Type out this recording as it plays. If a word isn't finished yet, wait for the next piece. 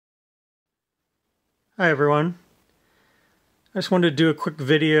Hi everyone. I just wanted to do a quick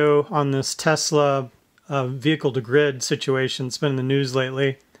video on this Tesla vehicle-to-grid situation. It's been in the news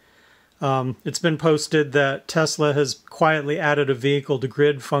lately. It's been posted that Tesla has quietly added a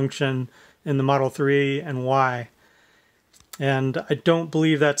vehicle-to-grid function in the Model 3 and Y. And I don't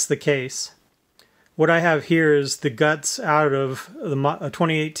believe that's the case. What I have here is the guts out of the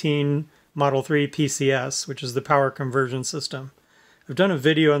 2018 Model 3 PCS, which is the power conversion system. I've done a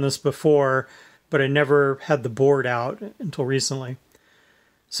video on this before, but I never had the board out until recently.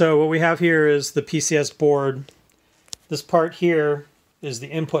 So what we have here is the PCS board. This part here is the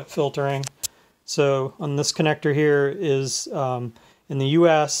input filtering. So on this connector here is, in the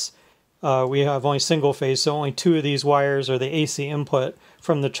US, we have only single phase, so only two of these wires are the AC input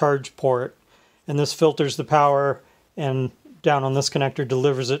from the charge port. And this filters the power and down on this connector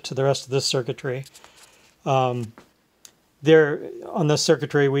delivers it to the rest of this circuitry. There on this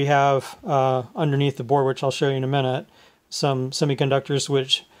circuitry we have underneath the board, which I'll show you in a minute, some semiconductors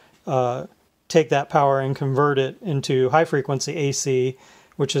which take that power and convert it into high frequency AC,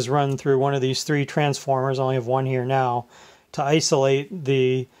 which is run through one of these three transformers. I only have one here now, to isolate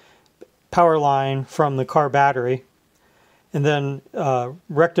the power line from the car battery, and then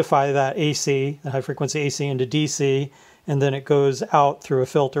rectify that AC, the high frequency AC, into DC, and then it goes out through a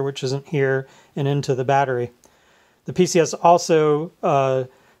filter, which isn't here, and into the battery. The PCS also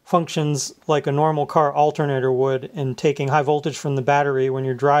functions like a normal car alternator would in taking high voltage from the battery when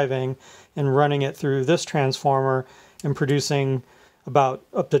you're driving and running it through this transformer and producing about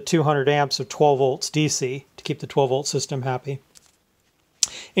up to 200 amps of 12 volts DC to keep the 12 volt system happy.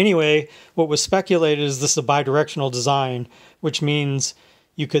 Anyway, what was speculated is this is a bidirectional design, which means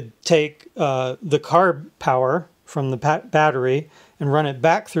you could take the car power from the battery and run it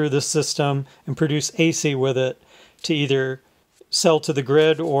back through the system and produce AC with it to either sell to the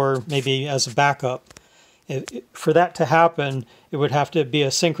grid or maybe as a backup. For that to happen, it would have to be a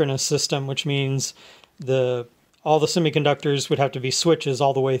synchronous system, which means all the semiconductors would have to be switches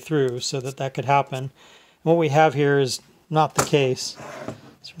all the way through so that that could happen. And what we have here is not the case.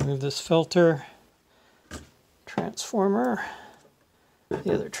 Let's remove this filter, transformer,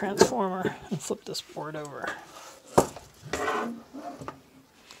 the other transformer, and flip this board over.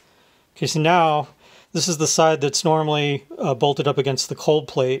 Okay, so now this is the side that's normally bolted up against the cold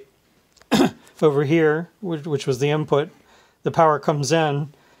plate. Over here, which was the input, the power comes in,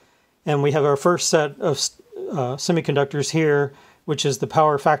 and we have our first set of semiconductors here, which is the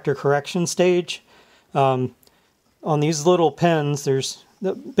power factor correction stage. On these little pins,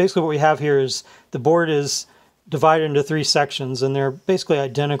 basically what we have here is the board is divided into three sections, and they're basically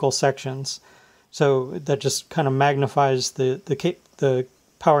identical sections. So that just kind of magnifies the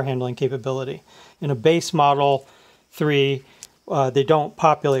power handling capability. In a base Model 3, they don't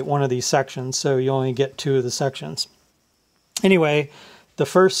populate one of these sections, so you only get two of the sections. Anyway, the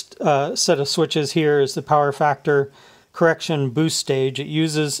first set of switches here is the power factor correction boost stage. It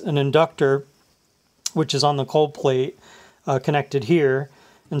uses an inductor, which is on the cold plate, connected here,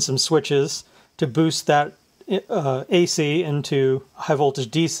 and some switches to boost that AC into high voltage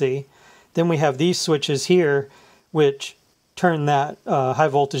DC. Then we have these switches here, which turn that high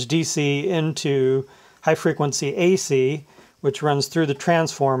voltage DC into high frequency AC, which runs through the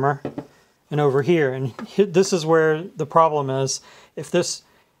transformer and over here. And this is where the problem is. If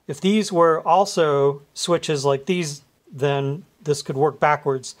these were also switches like these, then this could work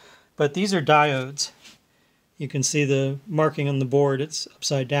backwards. But these are diodes. You can see the marking on the board. It's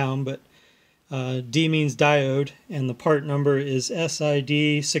upside down, but D means diode, and the part number is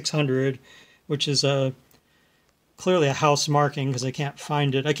SID 600, which is clearly a house marking because I can't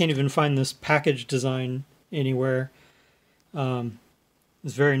find it. I can't even find this package design anywhere.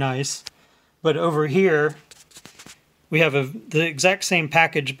 It's very nice. But over here, we have the exact same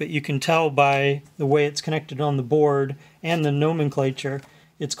package, but you can tell by the way it's connected on the board and the nomenclature,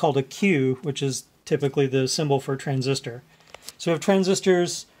 it's called a Q, which is typically the symbol for transistor. So we have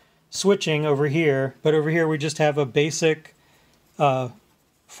transistors switching over here, but over here we just have a basic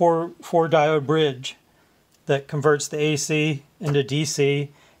four diode bridge that converts the AC into DC,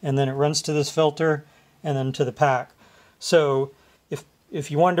 and then it runs to this filter and then to the pack. So if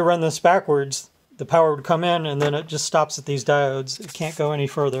you wanted to run this backwards, the power would come in and then it just stops at these diodes. It can't go any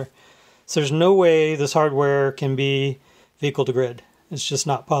further. So there's no way this hardware can be vehicle to grid. It's just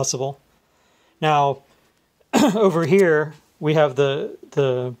not possible. Now, over here we have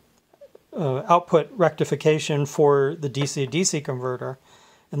the output rectification for the DC-DC converter,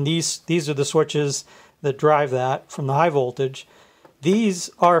 and these are the switches that drive that from the high voltage. These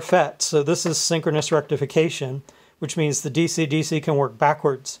are FET, so this is synchronous rectification, which means the DC-DC can work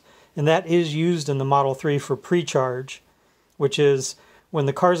backwards. and that is used in the Model 3 for pre-charge, which is when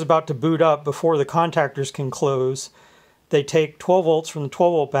the car is about to boot up before the contactors can close, they take 12 volts from the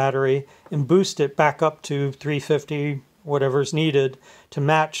 12 volt battery and boost it back up to 350, whatever is needed, to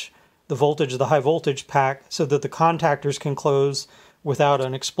match the voltage of the high voltage pack so that the contactors can close without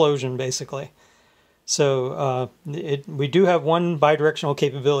an explosion, basically. So we do have one bidirectional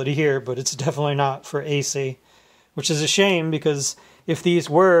capability here, but it's definitely not for AC, which is a shame because if these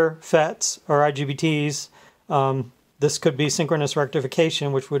were FETs or IGBTs, this could be synchronous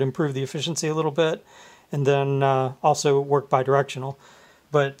rectification, which would improve the efficiency a little bit, and then also work bidirectional.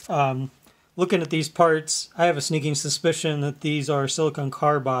 But looking at these parts, I have a sneaking suspicion that these are silicon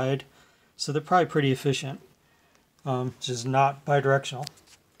carbide, so they're probably pretty efficient, which is not bidirectional.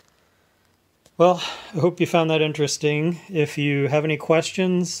 Well, I hope you found that interesting. If you have any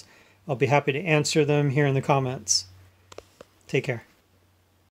questions, I'll be happy to answer them here in the comments. Take care.